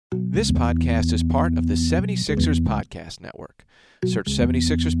This podcast is part of the 76ers Podcast Network. Search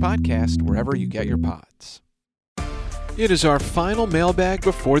 76ers Podcast wherever you get your pods. It is our final mailbag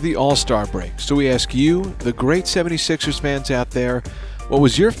before the All-Star break, so we ask you, the great 76ers fans out there, what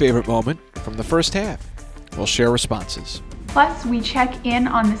was your favorite moment from the first half? We'll share responses. Plus, we check in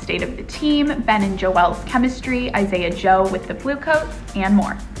on the state of the team, Ben and Joel's chemistry, Isaiah Joe with the Blue Coats, and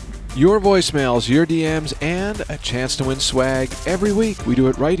more. Your voicemails, your DMs, and a chance to win swag every week. We do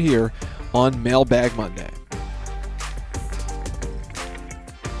it right here on Mailbag Monday.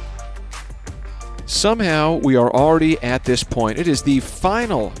 Somehow, we are already at this point. It is the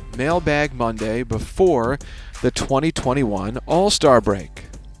final Mailbag Monday before the 2021 All-Star break.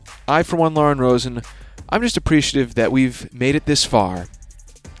 I, for one, Lauren Rosen, I'm just appreciative that we've made it this far.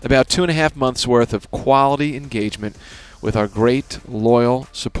 About 2.5 months worth of quality engagement with our great, loyal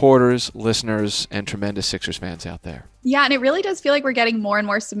supporters, listeners, and tremendous Sixers fans out there. Yeah, and it really does feel like we're getting more and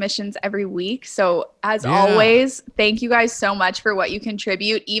more submissions every week. So as always, thank you guys so much for what you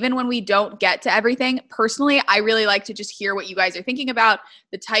contribute. Even when we don't get to everything, personally, I really like to just hear what you guys are thinking about,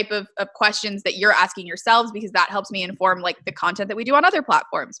 the type of questions that you're asking yourselves, because that helps me inform like the content that we do on other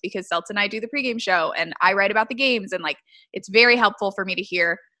platforms, because Seltz and I do the pregame show and I write about the games, and like it's very helpful for me to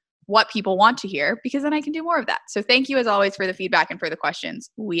hear what people want to hear, because then I can do more of that. So thank you as always for the feedback and for the questions.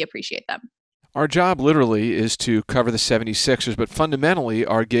 We appreciate them. Our job literally is to cover the 76ers, but fundamentally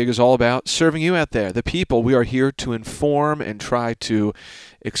our gig is all about serving you out there, the people. We are here to inform and try to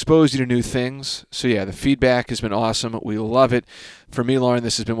expose you to new things. So yeah, the feedback has been awesome. We love it. For me, Lauren,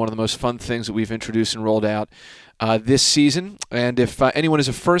 this has been one of the most fun things that we've introduced and rolled out this season. And if anyone is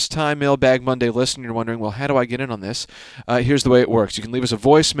a first-time Mailbag Monday listener, you're wondering, well, how do I get in on this? Here's the way it works. You can leave us a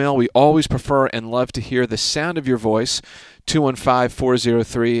voicemail. We always prefer and love to hear the sound of your voice.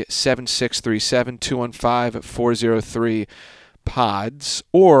 215-403-7637, 215-403-PODS.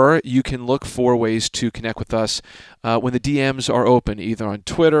 Or you can look for ways to connect with us when the DMs are open, either on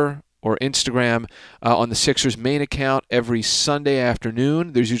Twitter or Instagram, on the Sixers main account every Sunday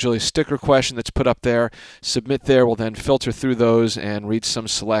afternoon. There's usually a sticker question that's put up there. Submit there. We'll then filter through those and read some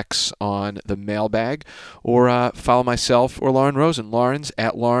selects on the mailbag. Or follow myself or Lauren Rosen. Lauren's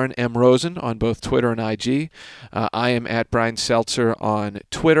at Lauren M. Rosen on both Twitter and IG. I am at Brian Seltzer on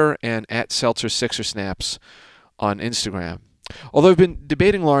Twitter and at Seltzer Sixer Snaps on Instagram. Although I've been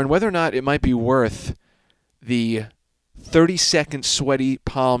debating, Lauren, whether or not it might be worth the 30-second sweaty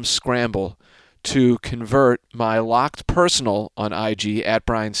palm scramble to convert my locked personal on IG at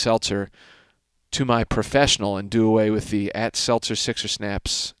Brian Seltzer to my professional and do away with the at Seltzer Sixer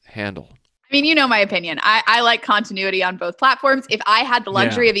Snaps handle. I mean, you know my opinion. I like continuity on both platforms. If I had the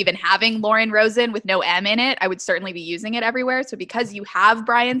luxury of even having Lauren Rosen with no M in it, I would certainly be using it everywhere. So because you have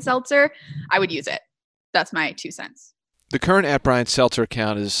Brian Seltzer, I would use it. That's my 2 cents. The current at Brian Seltzer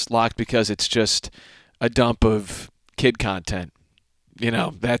account is locked because it's just a dump of kid content. You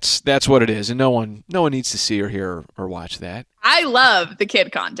know, that's what it is, and no one needs to see or hear or watch that. I love the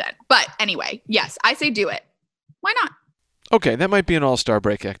kid content, but anyway, yes, I say do it. Why not? Okay, that might be an all-star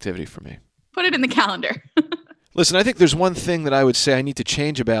break activity for me. Put it in the calendar. Listen, I think there's one thing that I would say I need to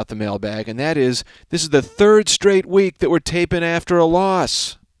change about the mailbag, and that is this is the third straight week that we're taping after a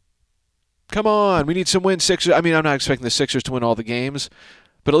loss. Come on, we need some wins. Sixers. I mean, I'm not expecting the Sixers to win all the games,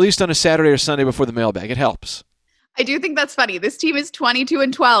 but at least on a Saturday or Sunday before the mailbag, it helps. I do think that's funny. This team is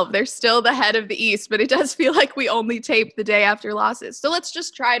 22-12. They're still the head of the East, but it does feel like we only tape the day after losses. So let's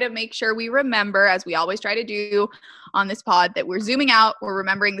just try to make sure we remember, as we always try to do on this pod, that we're zooming out. We're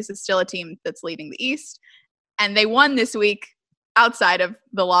remembering this is still a team that's leading the East. And they won this week outside of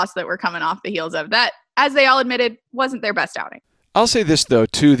the loss that we're coming off the heels of. That, as they all admitted, wasn't their best outing. I'll say this, though,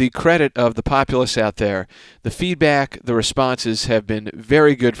 to the credit of the populace out there, the feedback, the responses have been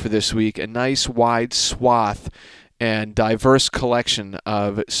very good for this week. A nice wide swath and diverse collection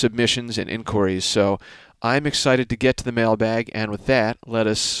of submissions and inquiries. So I'm excited to get to the mailbag, and with that, let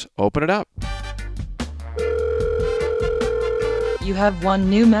us open it up. You have one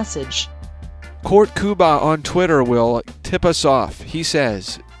new message. Court Kuba on Twitter will tip us off. He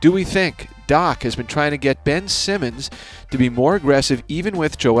says, do we think Doc has been trying to get Ben Simmons to be more aggressive even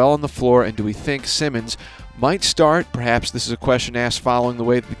with Joel on the floor, and do we think Simmons might start, perhaps this is a question asked following the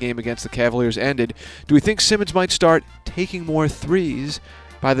way that the game against the Cavaliers ended, do we think Simmons might start taking more threes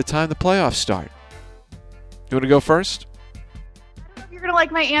by the time the playoffs start? You want to go first? I don't know if you're going to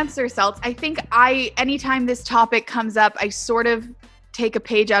like my answer, Seltz. I think anytime this topic comes up, I sort of take a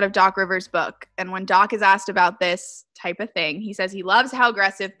page out of Doc Rivers' book. And when Doc is asked about this type of thing, he says he loves how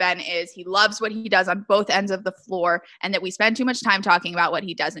aggressive Ben is. He loves what he does on both ends of the floor, and that we spend too much time talking about what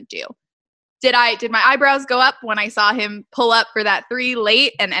he doesn't do. Did my eyebrows go up when I saw him pull up for that 3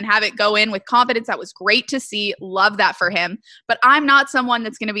 late and have it go in with confidence? That was great to see. Love that for him. But I'm not someone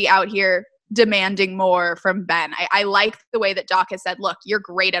that's going to be out here demanding more from Ben. I like the way that Doc has said, look, you're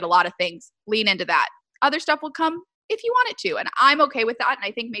great at a lot of things. Lean into that. Other stuff will come if you want it to. And I'm okay with that. And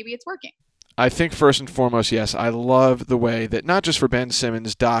I think maybe it's working. I think first and foremost, yes, I love the way that not just for Ben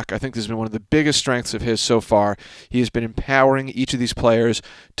Simmons, Doc, I think this has been one of the biggest strengths of his so far. He has been empowering each of these players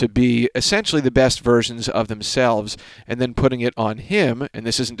to be essentially the best versions of themselves and then putting it on him, and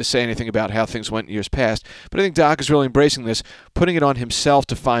this isn't to say anything about how things went in years past, but I think Doc is really embracing this, putting it on himself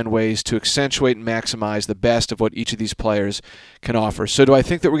to find ways to accentuate and maximize the best of what each of these players can offer. So do I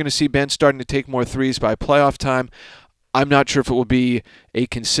think that we're going to see Ben starting to take more threes by playoff time? I'm not sure if it will be a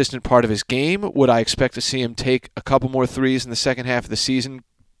consistent part of his game. Would I expect to see him take a couple more threes in the second half of the season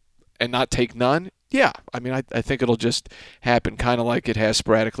and not take none? Yeah, I mean, I think it'll just happen kind of like it has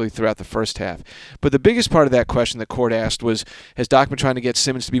sporadically throughout the first half. But the biggest part of that question that Court asked was, has Doc been trying to get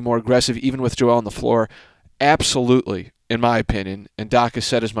Simmons to be more aggressive even with Joel on the floor? Absolutely, in my opinion, and Doc has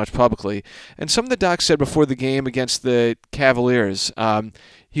said as much publicly. And something that Doc said before the game against the Cavaliers,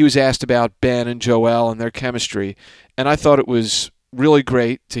 he was asked about Ben and Joel and their chemistry, and I thought it was really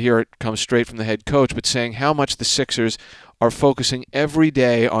great to hear it come straight from the head coach, but saying how much the Sixers are focusing every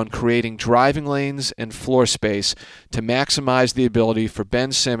day on creating driving lanes and floor space to maximize the ability for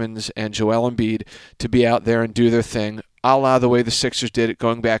Ben Simmons and Joel Embiid to be out there and do their thing, a la the way the Sixers did it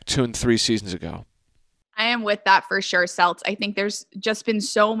going back 2 and 3 seasons ago. I am with that for sure, Celts. I think there's just been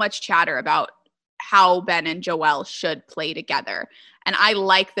so much chatter about how Ben and Joel should play together. And I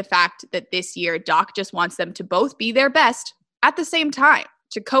like the fact that this year Doc just wants them to both be their best at the same time,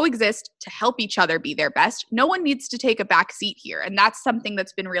 to coexist, to help each other be their best. No one needs to take a back seat here. And that's something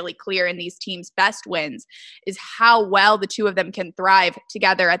that's been really clear in these teams' best wins, is how well the two of them can thrive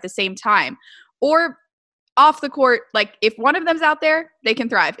together at the same time. Or off the court, like if one of them's out there, they can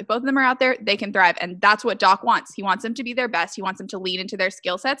thrive. If both of them are out there, they can thrive. And that's what Doc wants. He wants them to be their best. He wants them to lean into their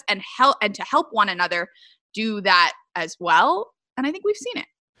skill sets and to help one another do that as well. And I think we've seen it.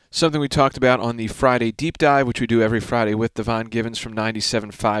 Something we talked about on the Friday Deep Dive, which we do every Friday with Devon Givens from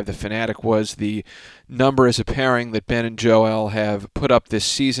 97.5 The Fanatic, was the number as a pairing that Ben and Joel have put up this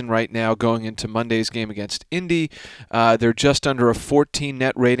season right now going into Monday's game against Indy. They're just under a 14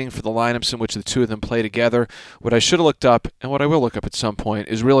 net rating for the lineups in which the two of them play together. What I should have looked up, and what I will look up at some point,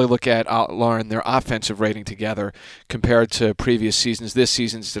 is really look at, Lauren, their offensive rating together compared to previous seasons. This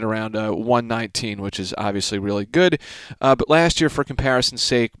season's at around 119, which is obviously really good. But last year, for comparison's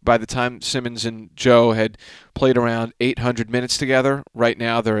sake, by the time Simmons and Joe had played around 800 minutes together, right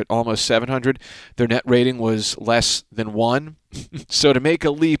now they're at almost 700. Their net rating was less than 1. So to make a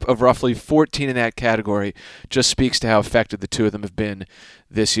leap of roughly 14 in that category just speaks to how effective the two of them have been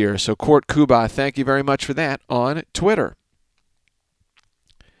this year. So Court Kuba, thank you very much for that on Twitter.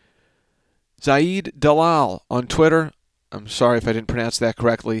 Zaid Dalal on Twitter. I'm sorry if I didn't pronounce that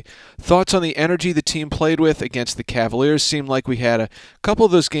correctly. Thoughts on the energy the team played with against the Cavaliers? Seemed like we had a couple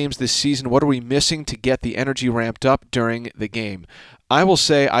of those games this season. What are we missing to get the energy ramped up during the game? I will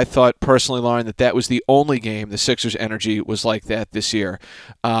say I thought personally, Lauren, that was the only game the Sixers' energy was like that this year.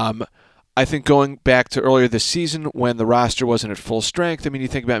 I think going back to earlier this season when the roster wasn't at full strength, I mean, you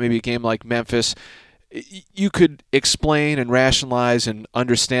think about maybe a game like Memphis, you could explain and rationalize and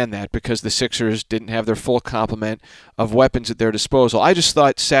understand that because the Sixers didn't have their full complement of weapons at their disposal. I just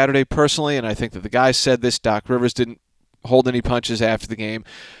thought Saturday personally, and I think that the guys said this, Doc Rivers didn't hold any punches after the game,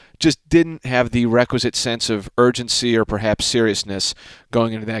 just didn't have the requisite sense of urgency or perhaps seriousness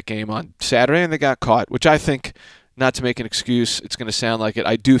going into that game on Saturday, and they got caught, which I think, not to make an excuse, it's going to sound like it,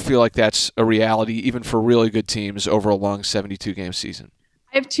 I do feel like that's a reality even for really good teams over a long 72-game season.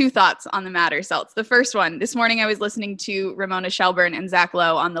 I have 2 thoughts on the matter, Celts. The first one, this morning I was listening to Ramona Shelburne and Zach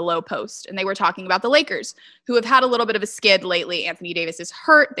Lowe on the Low Post, and they were talking about the Lakers, who have had a little bit of a skid lately. Anthony Davis is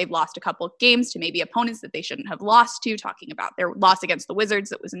hurt. They've lost a couple of games to maybe opponents that they shouldn't have lost to, talking about their loss against the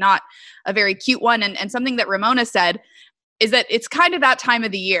Wizards. That was not a very cute one. And something that Ramona said is that it's kind of that time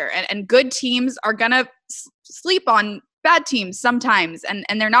of the year, and good teams are going to sleep on bad teams sometimes, and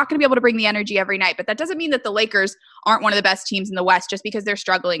they're not going to be able to bring the energy every night. But that doesn't mean that the Lakers aren't one of the best teams in the West just because they're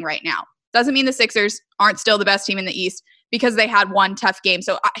struggling right now. Doesn't mean the Sixers aren't still the best team in the East because they had one tough game.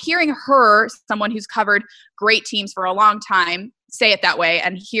 So hearing her, someone who's covered great teams for a long time, say it that way,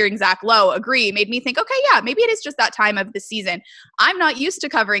 and hearing Zach Lowe agree made me think, okay, yeah, maybe it is just that time of the season. I'm not used to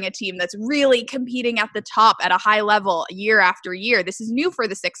covering a team that's really competing at the top at a high level year after year. This is new for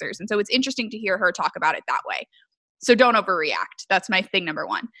the Sixers. And so it's interesting to hear her talk about it that way. So don't overreact. That's my thing number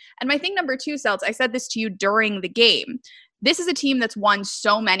 1. And my thing number 2, Celts, I said this to you during the game. this is a team that's won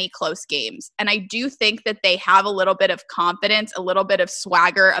so many close games. And I do think that they have a little bit of confidence, a little bit of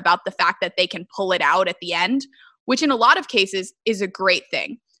swagger about the fact that they can pull it out at the end, which in a lot of cases is a great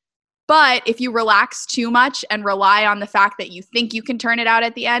thing. But if you relax too much and rely on the fact that you think you can turn it out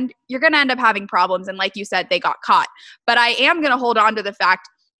at the end, you're going to end up having problems. And like you said, they got caught. But I am going to hold on to the fact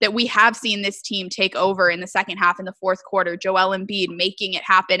that we have seen this team take over in the second half, in the fourth quarter, Joel Embiid making it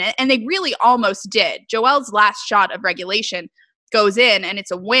happen. And they really almost did. Joel's last shot of regulation goes in and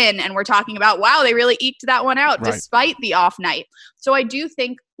it's a win. And we're talking about, wow, they really eked that one out despite the off night. So I do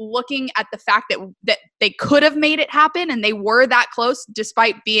think looking at the fact that they could have made it happen and they were that close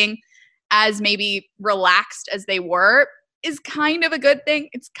despite being as maybe relaxed as they were is kind of a good thing.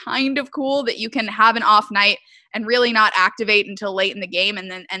 It's kind of cool that you can have an off night and really not activate until late in the game and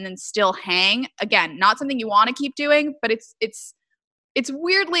then still hang. Again, not something you want to keep doing, but it's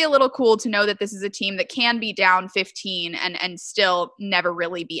weirdly a little cool to know that this is a team that can be down 15 and still never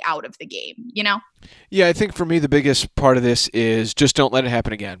really be out of the game, you know? Yeah, I think for me the biggest part of this is just don't let it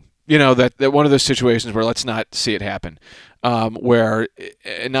happen again. You know, that one of those situations where let's not see it happen. Where,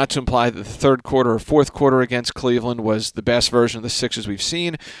 not to imply that the third quarter or fourth quarter against Cleveland was the best version of the Sixers we've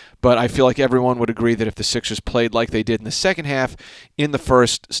seen, but I feel like everyone would agree that if the Sixers played like they did in the second half, in the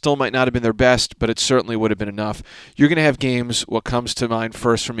first, still might not have been their best, but it certainly would have been enough. You're going to have games, what comes to mind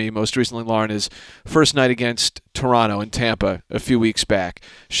first for me, most recently, Lauren, is first night against Toronto and Tampa a few weeks back.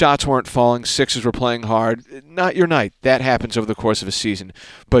 Shots weren't falling, Sixers were playing hard. Not your night. That happens over the course of a season.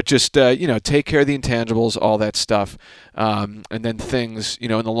 But just, take care of the intangibles, all that stuff. And then things, in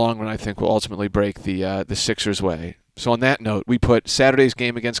the long run, I think will ultimately break the Sixers' way. So on that note, we put Saturday's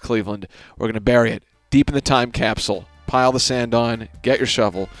game against Cleveland. We're going to bury it deep in the time capsule, pile the sand on, get your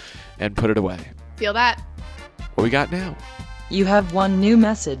shovel, and put it away. Feel that. What we got now? You have one new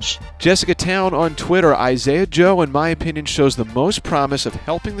message. Jessica Town on Twitter. Isaiah Joe, in my opinion, shows the most promise of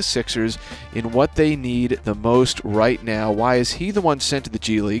helping the Sixers in what they need the most right now. Why is he the one sent to the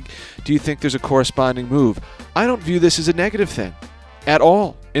G League? Do you think there's a corresponding move? I don't view this as a negative thing at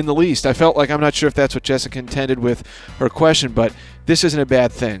all, in the least. I felt like, I'm not sure if that's what Jessica intended with her question, but this isn't a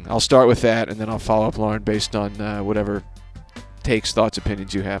bad thing. I'll start with that, and then I'll follow up, Lauren, based on whatever takes, thoughts,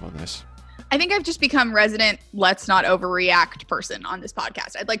 opinions you have on this. I think I've just become resident let's not overreact person on this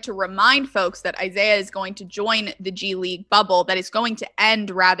podcast. I'd like to remind folks that Isaiah is going to join the G League bubble that is going to end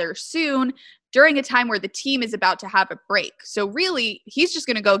rather soon during a time where the team is about to have a break. So really, he's just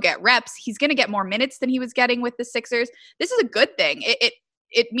going to go get reps. He's going to get more minutes than he was getting with the Sixers. This is a good thing.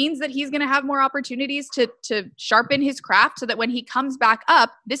 It means that he's going to have more opportunities to sharpen his craft so that when he comes back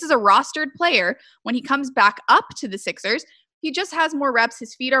up, this is a rostered player. When he comes back up to the Sixers, he just has more reps.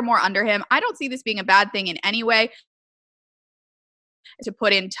 His feet are more under him. I don't see this being a bad thing in any way to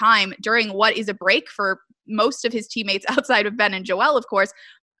put in time during what is a break for most of his teammates outside of Ben and Joel, of course.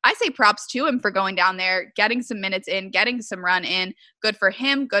 I say props to him for going down there, getting some minutes in, getting some run in. Good for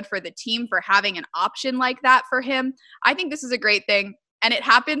him. Good for the team for having an option like that for him. I think this is a great thing. And it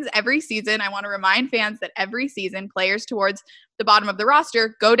happens every season. I want to remind fans that every season, players towards the bottom of the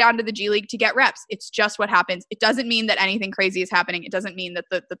roster go down to the G League to get reps. It's just what happens. It doesn't mean that anything crazy is happening. It doesn't mean that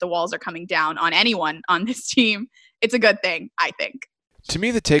the walls are coming down on anyone on this team. It's a good thing, I think. To me,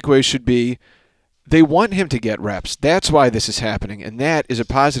 the takeaway should be they want him to get reps. That's why this is happening, and that is a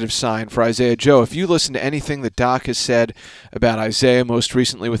positive sign for Isaiah Joe. If you listen to anything that Doc has said about Isaiah most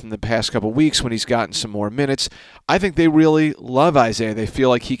recently within the past couple weeks when he's gotten some more minutes, I think they really love Isaiah. They feel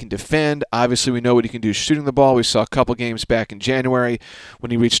like he can defend. Obviously, we know what he can do shooting the ball. We saw a couple games back in January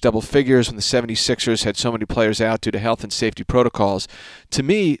when he reached double figures when the 76ers had so many players out due to health and safety protocols. To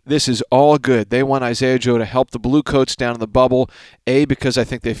me, this is all good. They want Isaiah Joe to help the Blue Coats down in the bubble, because I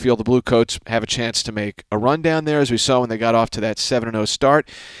think they feel the Blue Coats have a chance to make a run down there, as we saw when they got off to that 7-0 start.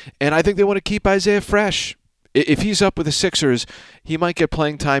 And I think they want to keep Isaiah fresh. If he's up with the Sixers, he might get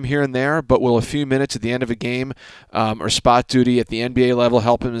playing time here and there, but will a few minutes at the end of a game or spot duty at the NBA level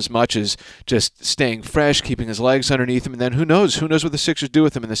help him as much as just staying fresh, keeping his legs underneath him? And then who knows? Who knows what the Sixers do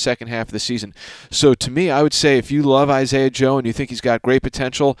with him in the second half of the season? So to me, I would say if you love Isaiah Joe and you think he's got great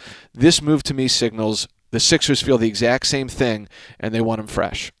potential, this move to me signals the Sixers feel the exact same thing and they want him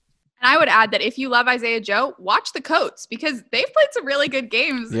fresh. And I would add that if you love Isaiah Joe, watch the Coats because they've played some really good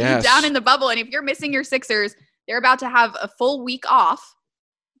games down in the bubble. And if you're missing your Sixers, they're about to have a full week off.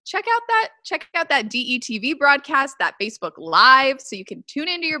 Check out that DETV broadcast, that Facebook Live, so you can tune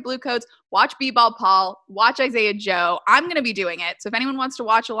into your Blue Coats, watch B-Ball Paul, watch Isaiah Joe. I'm going to be doing it. So if anyone wants to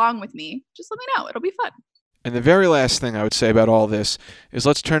watch along with me, just let me know. It'll be fun. And the very last thing I would say about all this is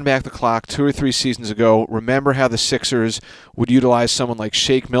let's turn back the clock 2 or 3 seasons ago. Remember how the Sixers would utilize someone like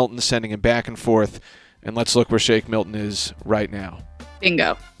Shake Milton, sending him back and forth And let's look where Shake Milton is right now.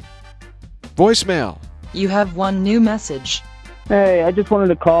 Bingo. Voicemail. You have one new message. Hey, I just wanted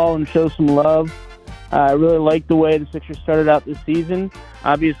to call and show some love. I really like the way the Sixers started out this season.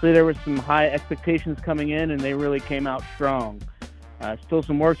 Obviously, there were some high expectations coming in, and they really came out strong. Still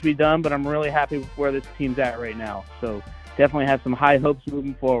some work to be done, but I'm really happy with where this team's at right now. So definitely have some high hopes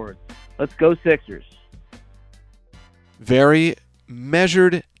moving forward. Let's go Sixers. Very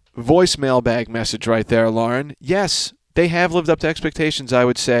measured voicemail bag message right there, Lauren. Yes, they have lived up to expectations, I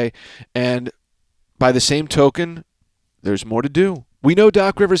would say. And by the same token, there's more to do. We know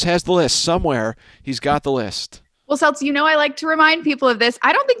Doc Rivers has the list. Somewhere he's got the list. Well, Seltz, I like to remind people of this.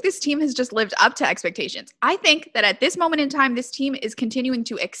 I don't think this team has just lived up to expectations. I think that at this moment in time, this team is continuing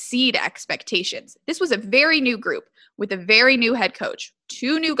to exceed expectations. This was a very new group with a very new head coach,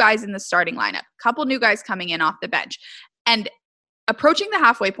 2 new guys in the starting lineup, a couple new guys coming in off the bench. And approaching the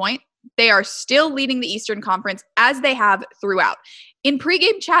halfway point, they are still leading the Eastern Conference as they have throughout. In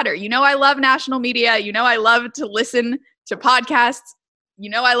pregame chatter, I love national media. I love to listen to podcasts.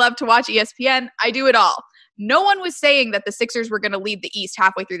 I love to watch ESPN. I do it all. No one was saying that the Sixers were going to lead the East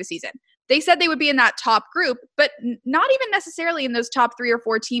halfway through the season. They said they would be in that top group, but not even necessarily in those top 3 or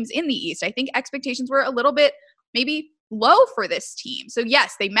 4 teams in the East. I think expectations were a little bit maybe low for this team. So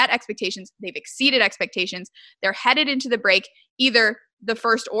yes, they met expectations. They've exceeded expectations. They're headed into the break, either the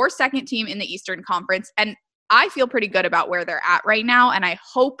first or second team in the Eastern Conference. And I feel pretty good about where they're at right now. And I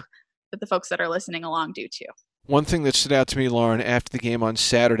hope that the folks that are listening along do too. One thing that stood out to me, Lauren, after the game on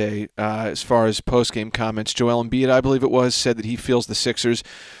Saturday, as far as post-game comments, Joel Embiid, I believe it was, said that he feels the Sixers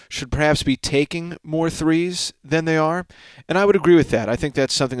should perhaps be taking more threes than they are. And I would agree with that. I think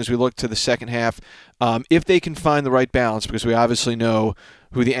that's something as we look to the second half. If they can find the right balance, because we obviously know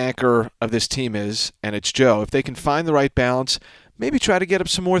who the anchor of this team is, and it's Joe. If they can find the right balance, maybe try to get up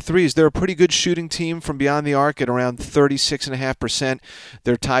some more threes. They're a pretty good shooting team from beyond the arc at around 36.5%.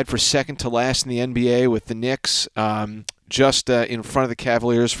 They're tied for second to last in the NBA with the Knicks, just in front of the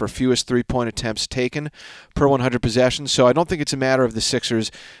Cavaliers for fewest three-point attempts taken per 100 possessions. So I don't think it's a matter of the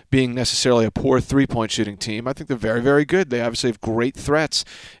Sixers being necessarily a poor three-point shooting team. I think they're very, very good. They obviously have great threats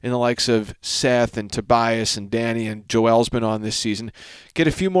in the likes of Seth and Tobias and Danny, and Joel's been on this season. Get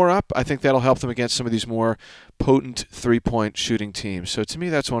a few more up. I think that'll help them against some of these more potent three-point shooting teams. So to me,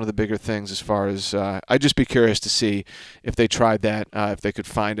 that's one of the bigger things as far as I'd just be curious to see if they tried that, if they could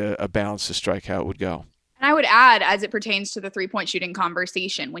find a balance to strike, how it would go. And I would add, as it pertains to the three-point shooting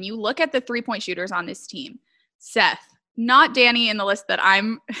conversation, when you look at the three-point shooters on this team, Seth, not Danny in the list that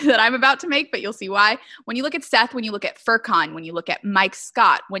I'm about to make, but you'll see why. When you look at Seth, when you look at Furkan, when you look at Mike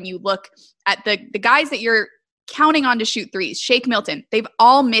Scott, when you look at the guys that you're counting on to shoot threes, Shake Milton, they've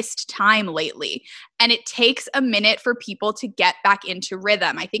all missed time lately. And it takes a minute for people to get back into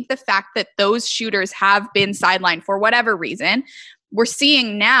rhythm. I think the fact that those shooters have been sidelined for whatever reason, we're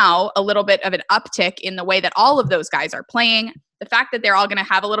seeing now a little bit of an uptick in the way that all of those guys are playing. The fact that they're all going to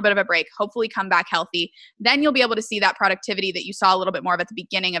have a little bit of a break, hopefully come back healthy, then you'll be able to see that productivity that you saw a little bit more of at the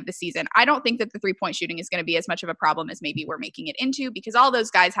beginning of the season. I don't think that the three-point shooting is going to be as much of a problem as maybe we're making it into, because all those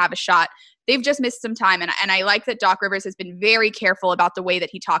guys have a shot. They've just missed some time. And I like that Doc Rivers has been very careful about the way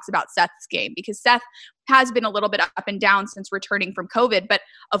that he talks about Seth's game, because Seth has been a little bit up and down since returning from COVID, but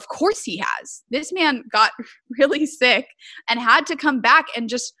of course he has. This man got really sick and had to come back and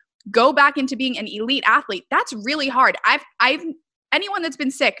just go back into being an elite athlete. That's really hard. Anyone that's been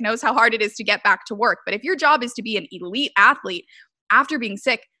sick knows how hard it is to get back to work. But if your job is to be an elite athlete after being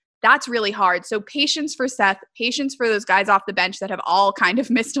sick, that's really hard. So patience for Seth, patience for those guys off the bench that have all kind of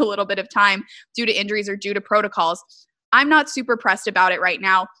missed a little bit of time due to injuries or due to protocols. I'm not super pressed about it right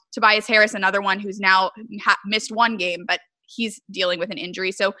now. Tobias Harris, another one who's now missed one game, but he's dealing with an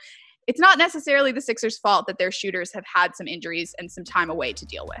injury. So it's not necessarily the Sixers' fault that their shooters have had some injuries and some time away to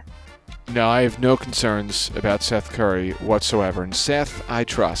deal with. No, I have no concerns about Seth Curry whatsoever. And Seth, I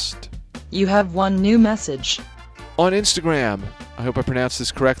trust. You have one new message. On Instagram, I hope I pronounced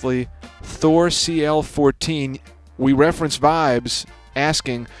this correctly, ThorCL14, we reference Vibes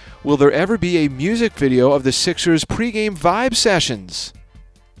asking, will there ever be a music video of the Sixers pregame vibe sessions?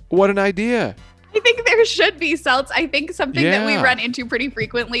 What an idea. I think there should be, Seltz. I think something that we run into pretty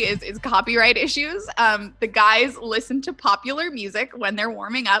frequently is copyright issues. The guys listen to popular music when they're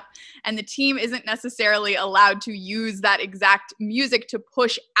warming up, and the team isn't necessarily allowed to use that exact music to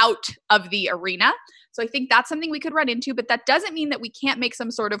push out of the arena. So I think that's something we could run into, but that doesn't mean that we can't make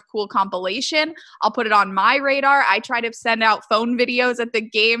some sort of cool compilation. I'll put it on my radar. I try to send out phone videos at the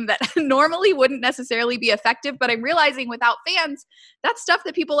game that normally wouldn't necessarily be effective, but I'm realizing without fans, that's stuff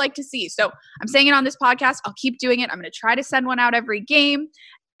that people like to see. So I'm saying it on this podcast. I'll keep doing it. I'm going to try to send one out every game.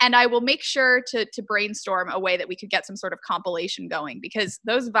 And I will make sure to brainstorm a way that we could get some sort of compilation going, because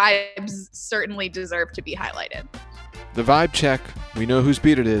those vibes certainly deserve to be highlighted. The vibe check. We know whose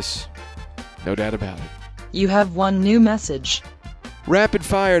beat it is. No doubt about it. You have one new message. Rapid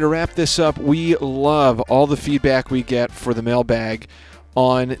fire to wrap this up. We love all the feedback we get for the mailbag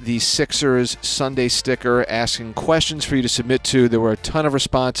on the Sixers Sunday sticker, asking questions for you to submit to. There were a ton of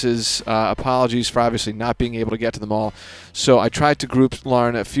responses. Apologies for obviously not being able to get to them all. So I tried to group,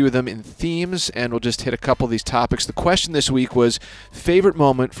 Lauren, a few of them in themes, and we'll just hit a couple of these topics. The question this week was favorite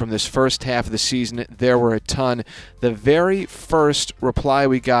moment from this first half of the season. There were a ton. The very first reply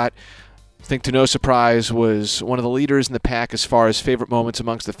we got, I think to no surprise, was one of the leaders in the pack as far as favorite moments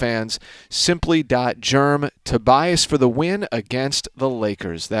amongst the fans. Simply.germ, Tobias for the win against the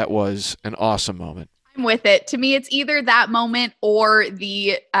Lakers. That was an awesome moment. I'm with it. To me, it's either that moment or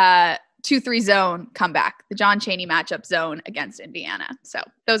the 2-3 zone comeback, the John Chaney matchup zone against Indiana. So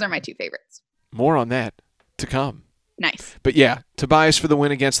those are my two favorites. More on that to come. Nice. But yeah, Tobias for the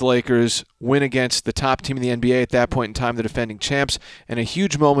win against the Lakers, win against the top team in the NBA at that point in time, the defending champs, and a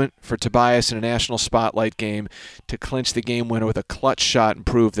huge moment for Tobias in a national spotlight game to clinch the game winner with a clutch shot and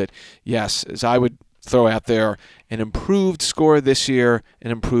prove that, yes, as I would throw out there, an improved score this year,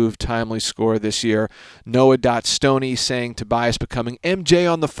 an improved timely score this year. Noah.Stoney saying Tobias becoming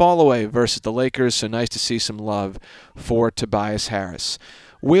MJ on the fall-away versus the Lakers, so nice to see some love for Tobias Harris.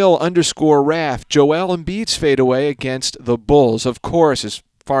 Will_Raff, Joel Embiid's fadeaway against the Bulls. Of course, as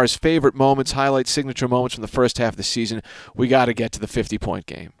far as favorite moments, highlight signature moments from the first half of the season, we got to get to the 50-point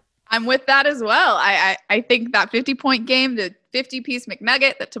game. I'm with that as well. I think that 50-point game, the 50-piece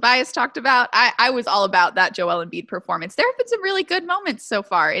McNugget that Tobias talked about, I was all about that Joel Embiid performance. There have been some really good moments so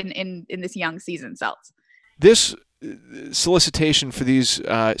far in this young season, Celts. This solicitation for these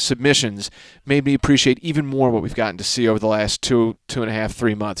submissions made me appreciate even more what we've gotten to see over the last 2.5,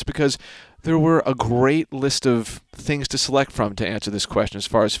 3 months, because there were a great list of things to select from to answer this question as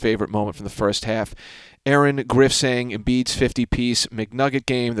far as favorite moment from the first half. Aaron Griff saying Embiid's 50-piece McNugget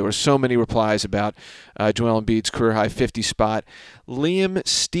game. There were so many replies about Joel Embiid's career-high 50 spot. Liam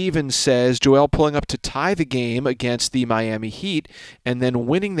Stevens says Joel pulling up to tie the game against the Miami Heat and then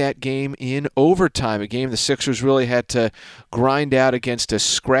winning that game in overtime, a game the Sixers really had to grind out against a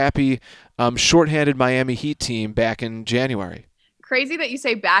scrappy, shorthanded Miami Heat team back in January. Crazy that you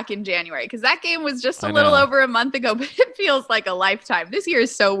say back in January, because that game was just a little over a month ago, but it feels like a lifetime. This year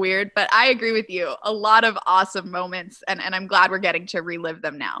is so weird, but I agree with you. A lot of awesome moments, and I'm glad we're getting to relive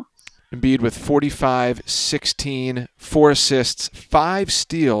them now. Embiid with 45, 16, 4 assists, 5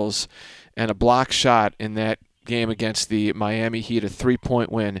 steals, and a block shot in that game against the Miami Heat, a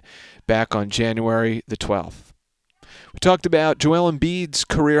 3-point win back on January the 12th. We talked about Joel Embiid's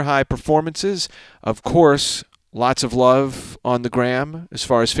career-high performances. Of course, lots of love on the gram as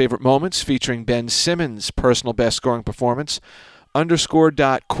far as favorite moments, featuring Ben Simmons' personal best scoring performance.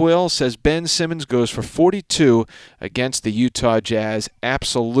 _Quill says Ben Simmons goes for 42 against the Utah Jazz.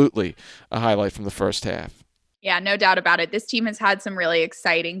 Absolutely a highlight from the first half. Yeah, no doubt about it. This team has had some really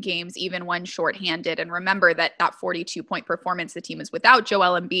exciting games, even when shorthanded. And remember that 42-point performance, the team is without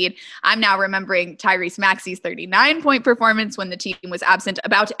Joel Embiid. I'm now remembering Tyrese Maxey's 39-point performance when the team was absent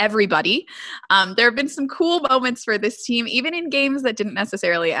about everybody. There have been some cool moments for this team, even in games that didn't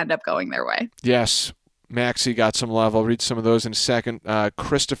necessarily end up going their way. Yes, Maxey got some love. I'll read some of those in a second.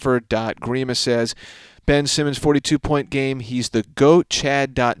 Christopher.Grima says, Ben Simmons' 42-point game. He's the GOAT.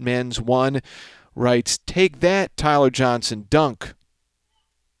 Chad.Men's1 writes, take that, Tyler Johnson, dunk.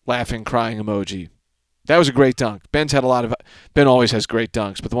 Laughing, crying emoji. That was a great dunk. Ben always has great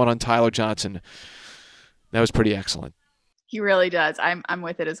dunks, but the one on Tyler Johnson, that was pretty excellent. He really does. I'm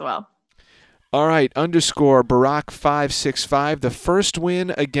with it as well. All right, _Barack565, the first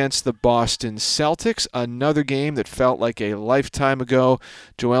win against the Boston Celtics, another game that felt like a lifetime ago.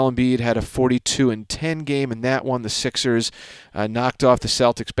 Joel Embiid had a 42-10 game in that one. The Sixers knocked off the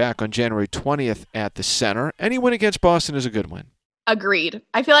Celtics back on January 20th at the Center. Any win against Boston is a good win. Agreed.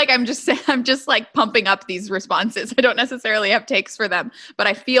 I feel like I'm just like pumping up these responses. I don't necessarily have takes for them, but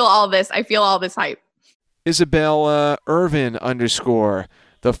I feel all this. I feel all this hype. Isabel Irvin _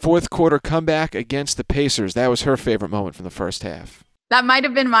 the fourth quarter comeback against the Pacers. That was her favorite moment from the first half. That might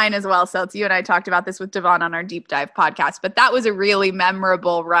have been mine as well, Celts. You and I talked about this with Devon on our Deep Dive podcast, but that was a really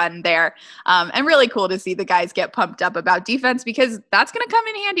memorable run there. And really cool to see the guys get pumped up about defense, because that's going to come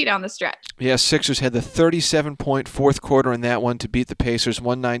in handy down the stretch. Yeah, Sixers had the 37-point fourth quarter in that one to beat the Pacers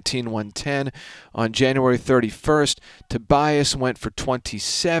 119-110 on January 31st. Tobias went for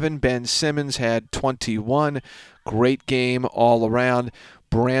 27. Ben Simmons had 21. Great game all around.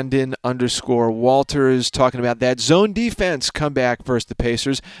 Brandon_Walters talking about that zone defense comeback versus the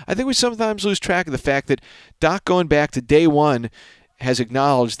Pacers. I think we sometimes lose track of the fact that Doc, going back to day one, has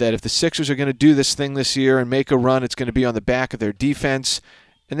acknowledged that if the Sixers are going to do this thing this year and make a run, it's going to be on the back of their defense.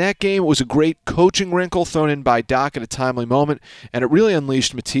 In that game, it was a great coaching wrinkle thrown in by Doc at a timely moment, and it really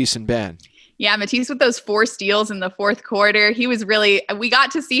unleashed Matisse and Ben. Yeah, Matisse with those 4 steals in the fourth quarter. We got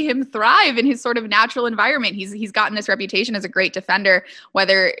to see him thrive in his sort of natural environment. He's gotten this reputation as a great defender,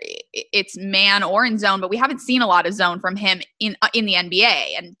 whether it's man or in zone, but we haven't seen a lot of zone from him in the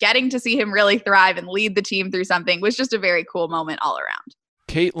NBA. And getting to see him really thrive and lead the team through something was just a very cool moment all around.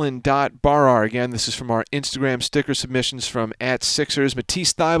 Caitlin.Barar, again, this is from our Instagram sticker submissions from @Sixers.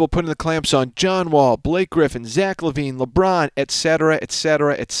 Matisse Thybulle putting the clamps on John Wall, Blake Griffin, Zach LaVine, LeBron, etc.,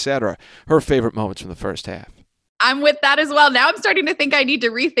 etc., etc. Her favorite moments from the first half. I'm with that as well. Now I'm starting to think I need to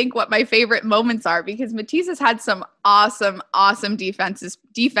rethink what my favorite moments are, because Matisse has had some awesome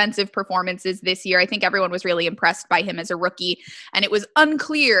defensive performances this year. I think everyone was really impressed by him as a rookie, and it was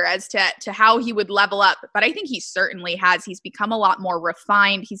unclear as to how he would level up, but I think he certainly has. He's become a lot more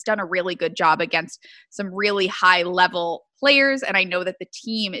refined. He's done a really good job against some really high level players, and I know that the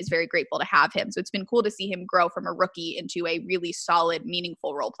team is very grateful to have him. So it's been cool to see him grow from a rookie into a really solid,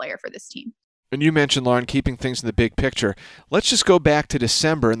 meaningful role player for this team. And you mentioned, Lauren, keeping things in the big picture. Let's just go back to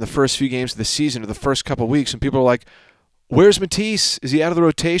December and the first few games of the season, or the first couple of weeks, and people are like, where's Matisse? Is he out of the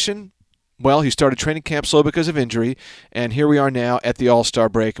rotation? Well, he started training camp slow because of injury, and here we are now at the All-Star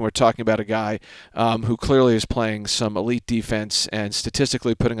break, and we're talking about a guy who clearly is playing some elite defense and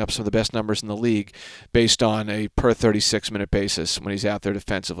statistically putting up some of the best numbers in the league based on a per 36-minute basis when he's out there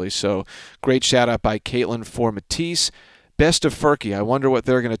defensively. So great shout-out by Caitlin for Matisse. Best of Furky. I wonder what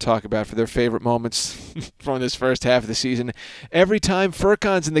they're going to talk about for their favorite moments from this first half of the season. Every time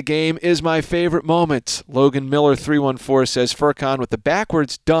Furkan's in the game is my favorite moment. Logan Miller 314 says Furkan with the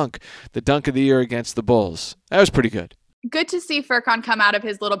backwards dunk, the dunk of the year against the Bulls. That was pretty good. Good to see Furkan come out of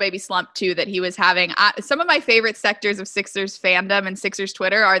his little baby slump too that he was having. Some of my favorite sectors of Sixers fandom and Sixers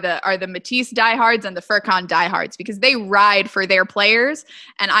Twitter are the Matisse diehards and the Furkan diehards, because they ride for their players,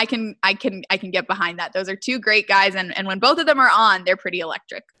 and I can get behind that. Those are two great guys, and when both of them are on, they're pretty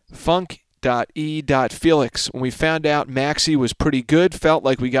electric. Funk.e.felix. When we found out Maxey was pretty good, felt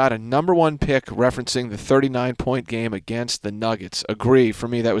like we got a number 1 pick, referencing the 39-point game against the Nuggets. Agree. For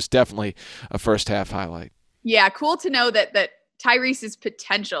me, that was definitely a first half highlight. Yeah, cool to know that Tyrese's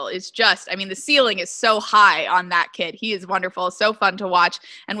potential is just, the ceiling is so high on that kid. He is wonderful, so fun to watch,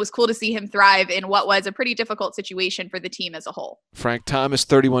 and was cool to see him thrive in what was a pretty difficult situation for the team as a whole. Frank Thomas,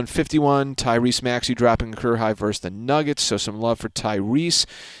 31-51. Tyrese Maxey dropping a career high versus the Nuggets, so some love for Tyrese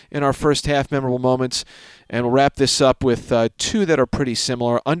in our first half memorable moments. And we'll wrap this up with 2 that are pretty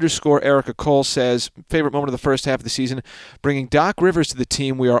similar. _Erica Cole says, favorite moment of the first half of the season, bringing Doc Rivers to the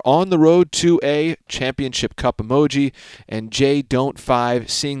team. We are on the road to a championship cup emoji. And J.Don't5,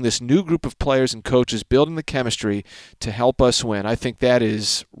 seeing this new group of players and coaches building the chemistry to help us win. I think that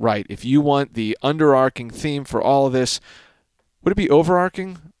is right. If you want the underarching theme for all of this, would it be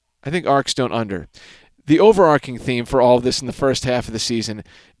overarching? I think arcs don't under. The overarching theme for all of this in the first half of the season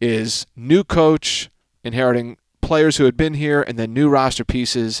is new coach, inheriting players who had been here, and then new roster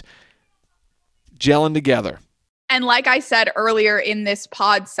pieces gelling together. And like I said earlier in this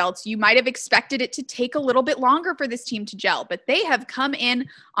pod, Celts, you might have expected it to take a little bit longer for this team to gel, but they have come in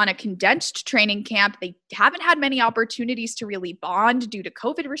on a condensed training camp. They haven't had many opportunities to really bond due to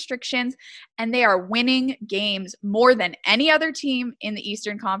COVID restrictions, and they are winning games more than any other team in the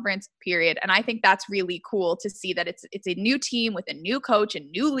Eastern Conference, period. And I think that's really cool to see that it's a new team with a new coach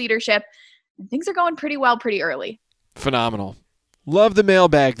and new leadership, and things are going pretty well pretty early. Phenomenal. Love the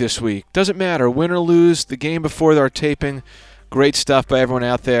mailbag this week. Doesn't matter, win or lose, the game before our taping. Great stuff by everyone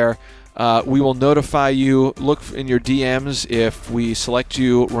out there. We will notify you. Look in your DMs if we select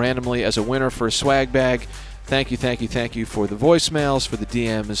you randomly as a winner for a swag bag. Thank you for the voicemails, for the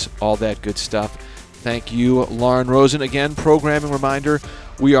DMs, all that good stuff. Thank you, Lauren Rosen. Again, programming reminder,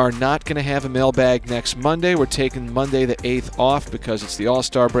 we are not going to have a mailbag next Monday. We're taking Monday the 8th off because it's the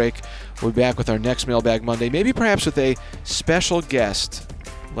All-Star break. We'll be back with our next mailbag Monday, maybe perhaps with a special guest,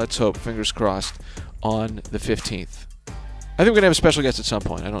 let's hope, fingers crossed, on the 15th. I think we're going to have a special guest at some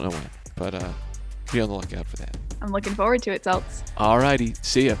point. I don't know when, but be on the lookout for that. I'm looking forward to it, Celts. All righty.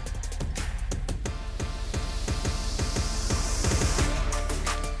 See ya.